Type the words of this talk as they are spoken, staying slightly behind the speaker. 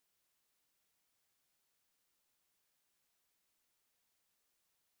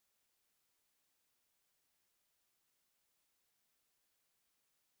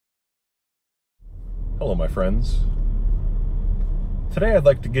Hello, my friends. Today I'd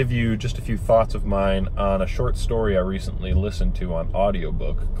like to give you just a few thoughts of mine on a short story I recently listened to on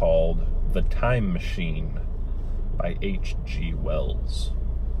audiobook called The Time Machine by H.G. Wells.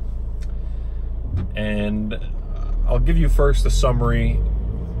 And I'll give you first a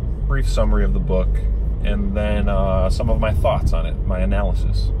brief summary of the book, and then some of my thoughts on it, my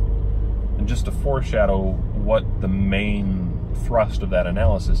analysis. And just to foreshadow what the main thrust of that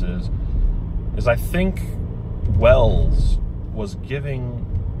analysis is I think Wells was giving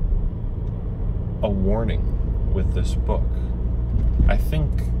a warning with this book. I think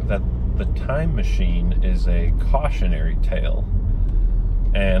that The Time Machine is a cautionary tale,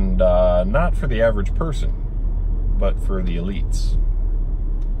 and not for the average person, but for the elites.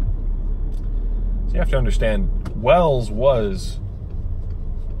 So you have to understand, Wells was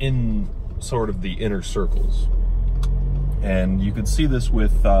in sort of the inner circles, and you could see this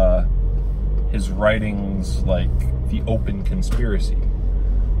with his writings like The Open Conspiracy,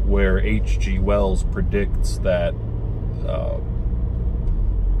 where H.G. Wells predicts that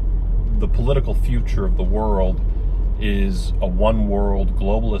the political future of the world is a one-world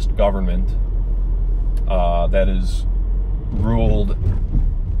globalist government that is ruled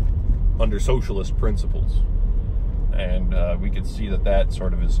under socialist principles. And we could see that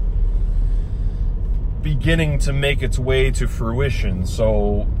sort of is beginning to make its way to fruition.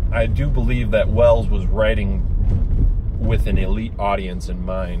 So I do believe that Wells was writing with an elite audience in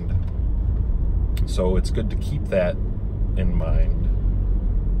mind. So it's good to keep that in mind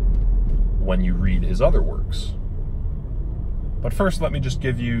when you read his other works. But first, let me just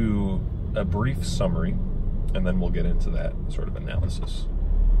give you a brief summary, and then we'll get into that sort of analysis.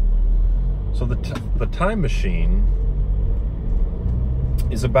 So the Time Machine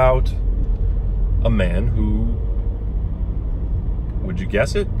is about a man who, would you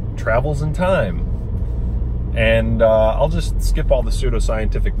guess it, travels in time. And I'll just skip all the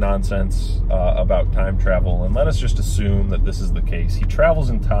pseudoscientific nonsense about time travel, and let us just assume that this is the case. He travels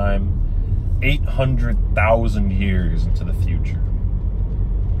in time 800,000 years into the future.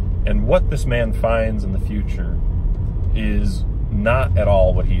 And what this man finds in the future is not at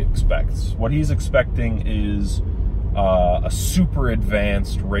all what he expects. What he's expecting is a super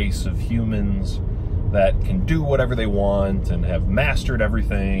advanced race of humans that can do whatever they want and have mastered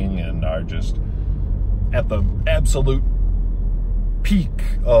everything and are just at the absolute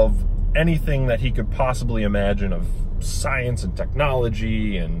peak of anything that he could possibly imagine of science and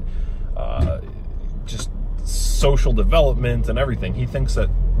technology and just social development and everything. He thinks that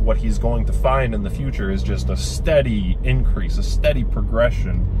what he's going to find in the future is just a steady increase, a steady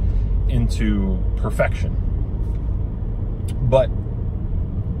progression into perfection. But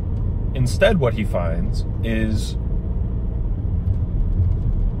instead what he finds is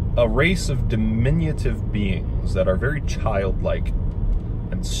a race of diminutive beings that are very childlike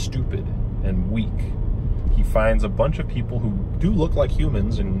and stupid and weak. He finds a bunch of people who do look like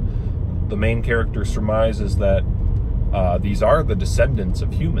humans, and the main character surmises that these are the descendants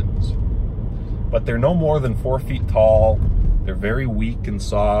of humans. But they're no more than 4 feet tall. They're very weak and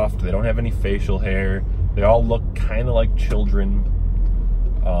soft. They don't have any facial hair. They all look kind of like children.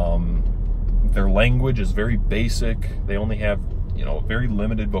 Their language is very basic. They only have, very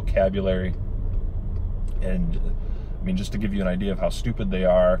limited vocabulary. And, I mean, just to give you an idea of how stupid they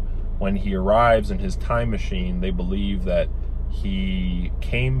are, when he arrives in his time machine, they believe that he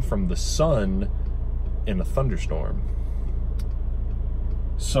came from the sun in a thunderstorm.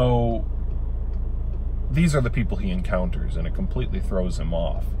 So, these are the people he encounters, and it completely throws him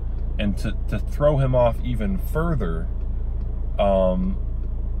off. And to throw him off even further,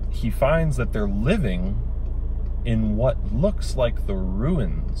 he finds that they're living in what looks like the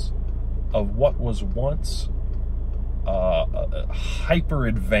ruins of what was once a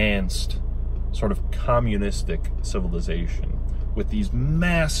hyper-advanced sort of communistic civilization, with these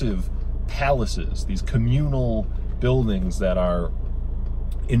massive palaces, these communal buildings that are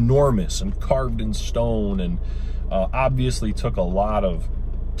enormous and carved in stone, and obviously took a lot of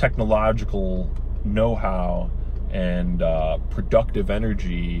technological know-how and productive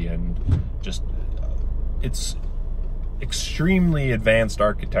energy, and just it's extremely advanced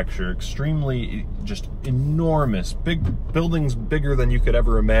architecture, extremely just enormous, big buildings, bigger than you could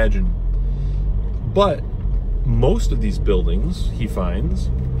ever imagine. But most of these buildings, he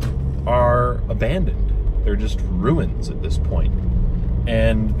finds, are abandoned. They're just ruins at this point.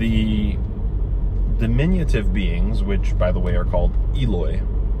 And the diminutive beings, which by the way are called Eloi,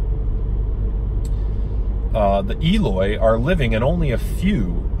 the Eloi are living in only a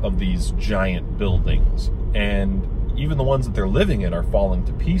few of these giant buildings, and even the ones that they're living in are falling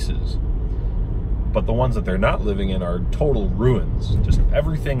to pieces. But the ones that they're not living in are total ruins. Just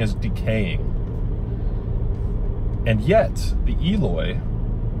everything is decaying. And yet, the Eloi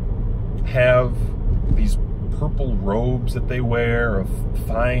have these purple robes that they wear of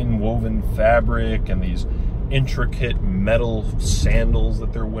fine woven fabric and these intricate metal sandals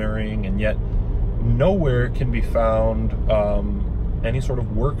that they're wearing, and yet nowhere can be found any sort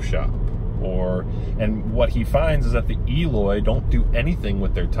of workshop. And what he finds is that the Eloi don't do anything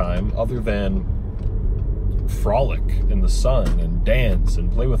with their time other than frolic in the sun and dance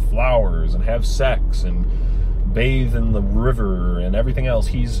and play with flowers and have sex and bathe in the river and everything else.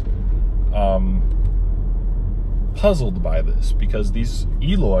 He's puzzled by this because these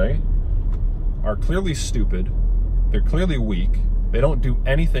Eloi are clearly stupid, they're clearly weak, they don't do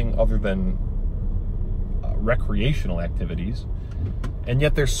anything other than recreational activities, and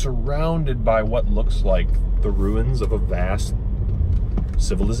yet they're surrounded by what looks like the ruins of a vast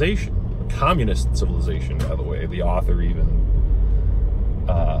civilization. Communist civilization, by the way. The author even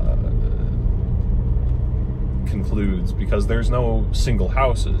concludes, because there's no single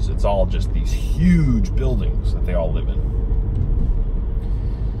houses. It's all just these huge buildings that they all live in.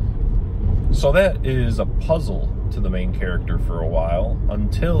 So that is a puzzle to the main character for a while,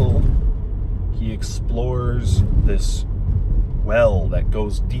 until he explores this well that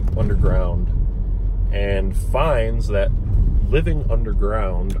goes deep underground and finds that living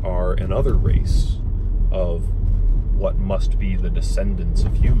underground are another race of what must be the descendants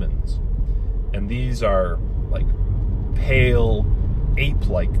of humans. And these are like pale,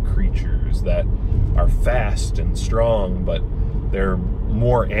 ape-like creatures that are fast and strong, but they're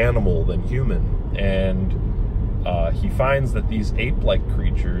more animal than human. And he finds that these ape-like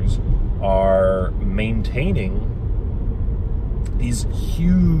creatures are maintaining these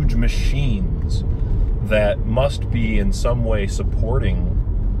huge machines that must be in some way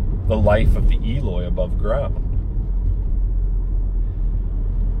supporting the life of the Eloi above ground.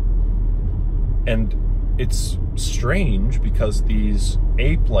 And it's strange because these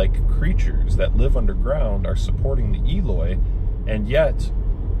ape-like creatures that live underground are supporting the Eloi, and yet,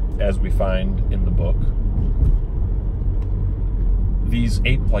 as we find in the book, these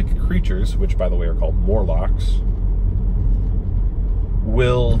ape-like creatures, which by the way are called Morlocks,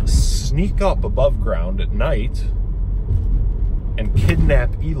 will sneak up above ground at night and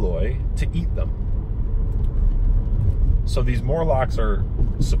kidnap Eloi to eat them. So these Morlocks are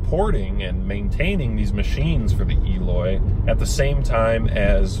supporting and maintaining these machines for the Eloi at the same time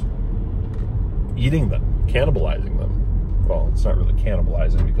as eating them, cannibalizing them. Well, it's not really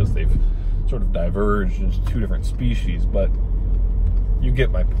cannibalizing because they've sort of diverged into two different species, but you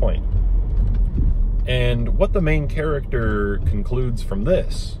get my point. And what the main character concludes from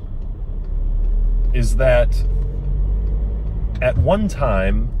this is that at one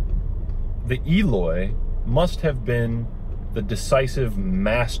time, the Eloi must have been the decisive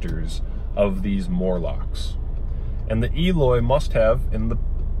masters of these Morlocks. And the Eloi must have, in the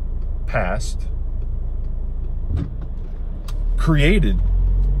past, created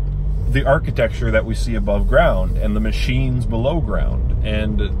the architecture that we see above ground and the machines below ground.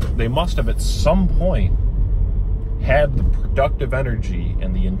 And they must have at some point had the productive energy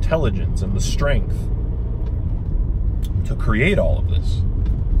and the intelligence and the strength to create all of this.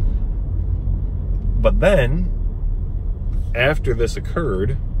 But then, after this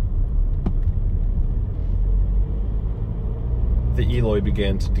occurred, the Eloi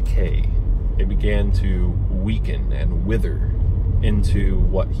began to decay. It began to weaken and wither into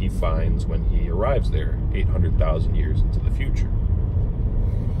what he finds when he arrives there 800,000 years into the future.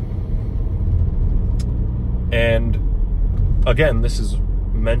 And again, this is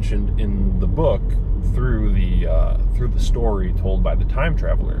mentioned in the book through the story told by the time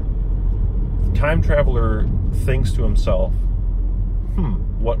traveler. The time traveler thinks to himself,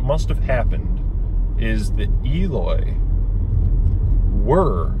 what must have happened is the Eloi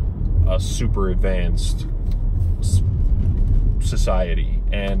were a super advanced society,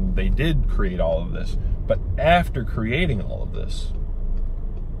 and they did create all of this. But after creating all of this,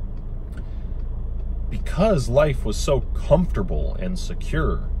 because life was so comfortable and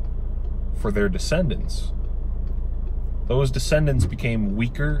secure for their descendants, those descendants became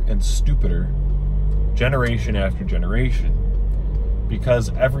weaker and stupider generation after generation, because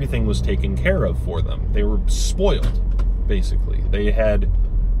everything was taken care of for them. They were spoiled, basically. They had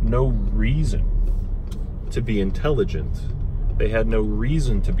no reason to be intelligent. They had no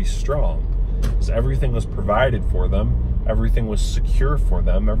reason to be strong, because everything was provided for them, everything was secure for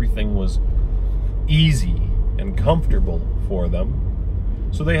them, everything was easy and comfortable for them.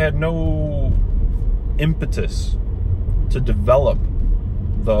 So they had no impetus to develop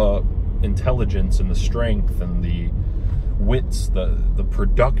the intelligence and the strength and the wits, the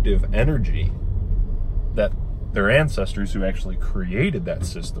productive energy that their ancestors who actually created that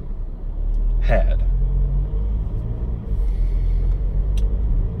system had.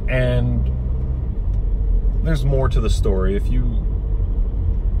 And there's more to the story. If you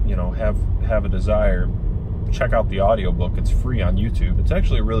have a desire, check out the audiobook. It's free on YouTube. It's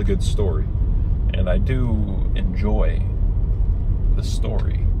actually a really good story, and I do enjoy the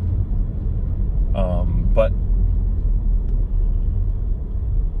story. But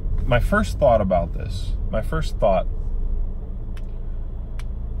my first thought about this,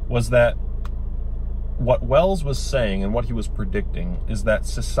 was that what Wells was saying and what he was predicting is that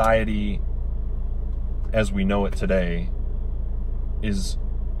society, as we know it today, is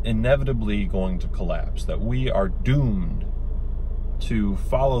inevitably going to collapse, that we are doomed to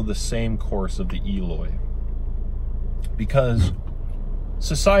follow the same course of the Eloi. Because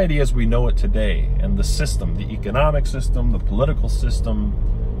society as we know it today, and the system, the economic system, the political system,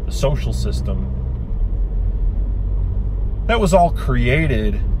 the social system, that was all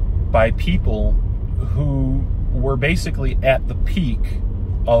created by people who were basically at the peak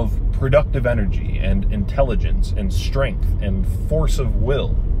of productive energy and intelligence and strength and force of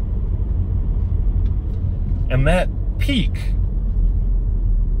will. And that peak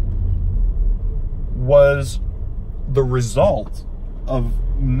was the result of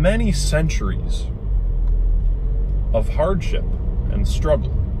many centuries of hardship and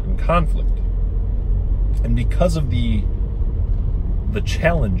struggle and conflict. And because of the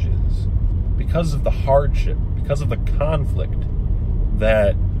challenges, because of the hardship, because of the conflict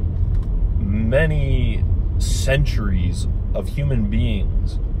that many centuries of human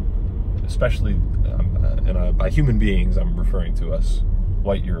beings, especially, and by human beings I'm referring to us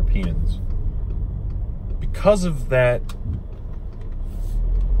white Europeans, because of that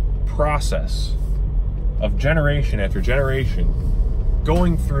process of generation after generation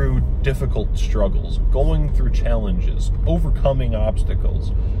going through difficult struggles, going through challenges, overcoming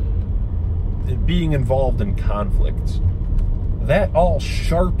obstacles, being involved in conflicts, that all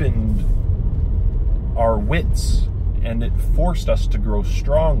sharpened our wits, and it forced us to grow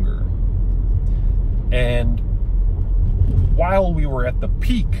stronger. And while we were at the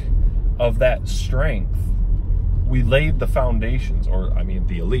peak of that strength, we laid the foundations, or I mean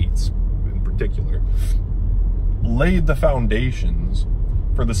the elites in particular, laid the foundations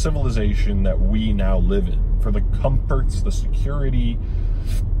for the civilization that we now live in, for the comforts, the security,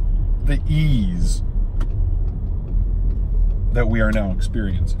 the ease that we are now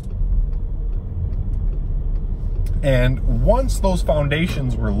experiencing. And once those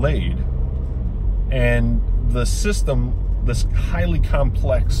foundations were laid, and the system, this highly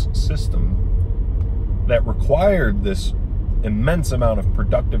complex system that required this immense amount of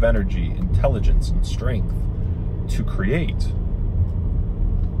productive energy, intelligence, and strength to create,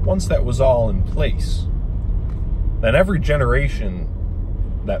 once that was all in place, then every generation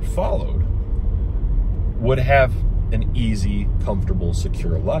that followed would have an easy, comfortable,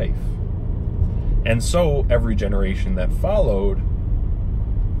 secure life. And so every generation that followed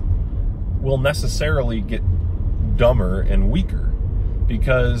will necessarily get dumber and weaker,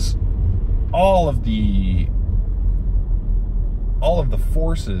 because all of the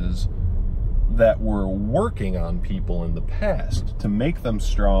forces that were working on people in the past to make them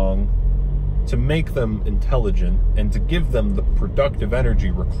strong, to make them intelligent, and to give them the productive energy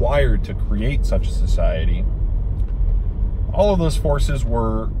required to create such a society, all of those forces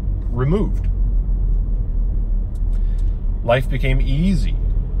were removed. Life became easy.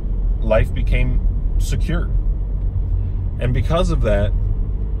 Life became secure. And because of that,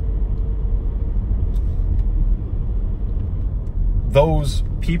 those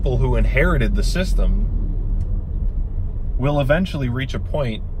people who inherited the system will eventually reach a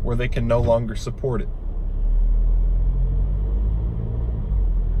point where they can no longer support it.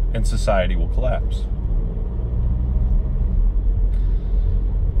 And society will collapse.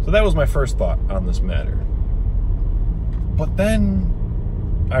 So that was my first thought on this matter. But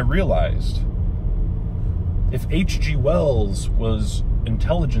then I realized, if H.G. Wells was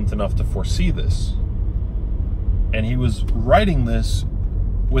intelligent enough to foresee this, and he was writing this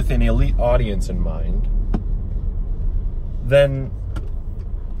with an elite audience in mind, then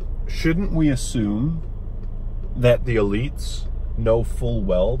shouldn't we assume that the elites know full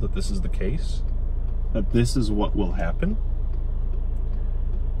well that this is the case? That this is what will happen?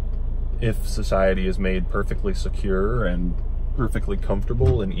 If society is made perfectly secure and perfectly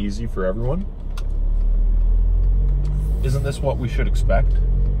comfortable and easy for everyone? Isn't this what we should expect?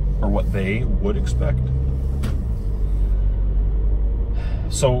 Or what they would expect?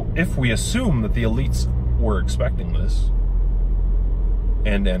 So if we assume that the elites were expecting this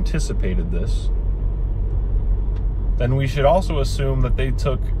and anticipated this, then we should also assume that they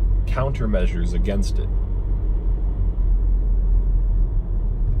took countermeasures against it.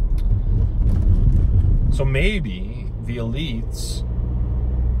 So maybe the elites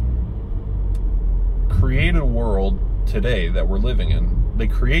create a world today that we're living in. They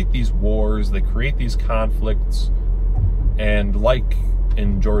create these wars, they create these conflicts, and like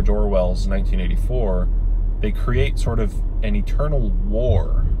in George Orwell's 1984, they create sort of an eternal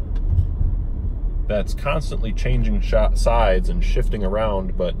war that's constantly changing sides and shifting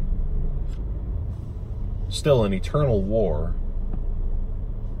around, but still an eternal war,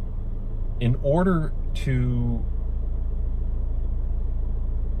 in order to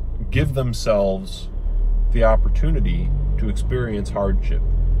give themselves the opportunity to experience hardship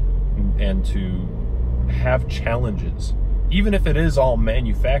and to have challenges. Even if it is all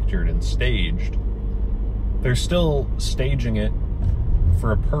manufactured and staged, they're still staging it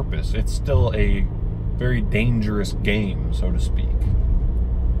for a purpose. It's still a very dangerous game, so to speak.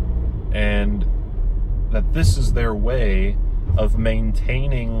 And that this is their way of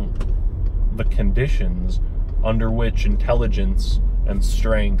maintaining the conditions under which intelligence and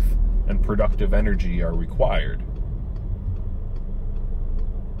strength and productive energy are required.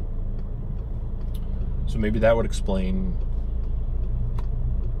 So maybe that would explain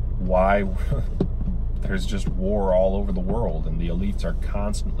why there's just war all over the world and the elites are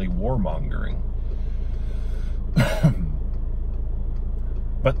constantly warmongering.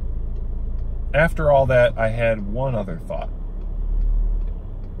 But after all that, I had one other thought.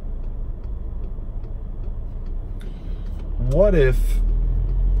 What if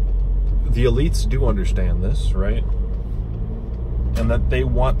the elites do understand this, right? And that they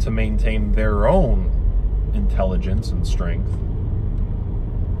want to maintain their own intelligence and strength,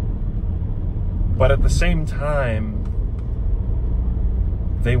 but at the same time,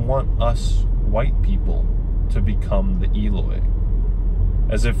 they want us white people to become the Eloi,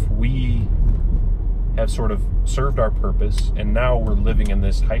 as if we have sort of served our purpose and now we're living in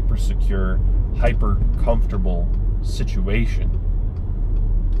this hyper-secure, hyper-comfortable situation.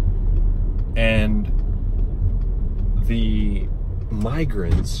 And the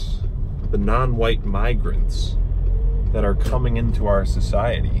migrants, the non-white migrants that are coming into our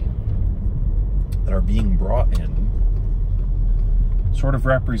society, that are being brought in, sort of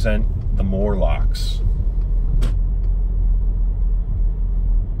represent the Morlocks.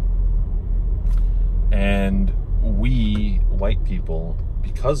 And we, white people,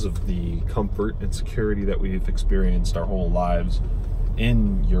 because of the comfort and security that we've experienced our whole lives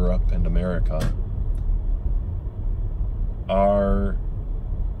in Europe and America, are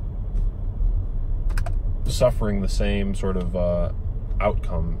suffering the same sort of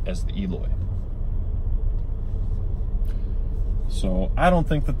outcome as the Eloi. So I don't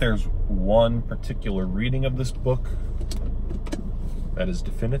think that there's one particular reading of this book that is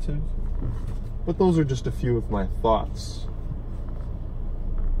definitive, but those are just a few of my thoughts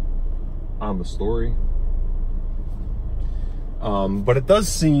on the story. But it does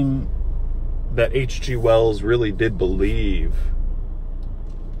seem that H.G. Wells really did believe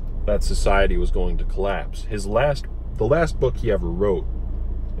that society was going to collapse. The last book he ever wrote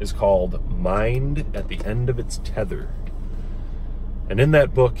is called Mind at the End of Its Tether. And in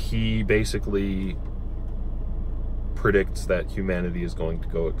that book, he basically predicts that humanity is going to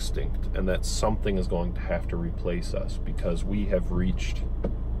go extinct and that something is going to have to replace us because we have reached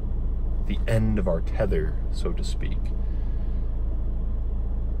the end of our tether, so to speak.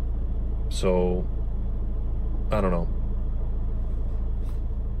 So, I don't know.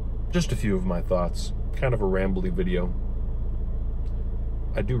 Just a few of my thoughts. Kind of a rambly video.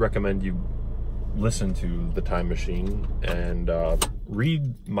 I do recommend you listen to The Time Machine and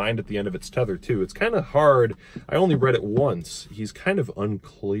read Mind at the End of Its Tether too. It's kind of hard. I only read it once. He's kind of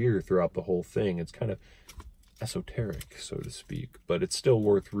unclear throughout the whole thing. It's kind of esoteric, so to speak, but it's still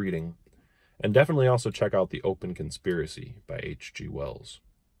worth reading. And definitely also check out The Open Conspiracy by H.G. Wells.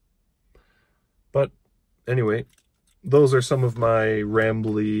 But anyway, those are some of my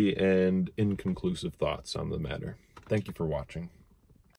rambly and inconclusive thoughts on the matter. Thank you for watching.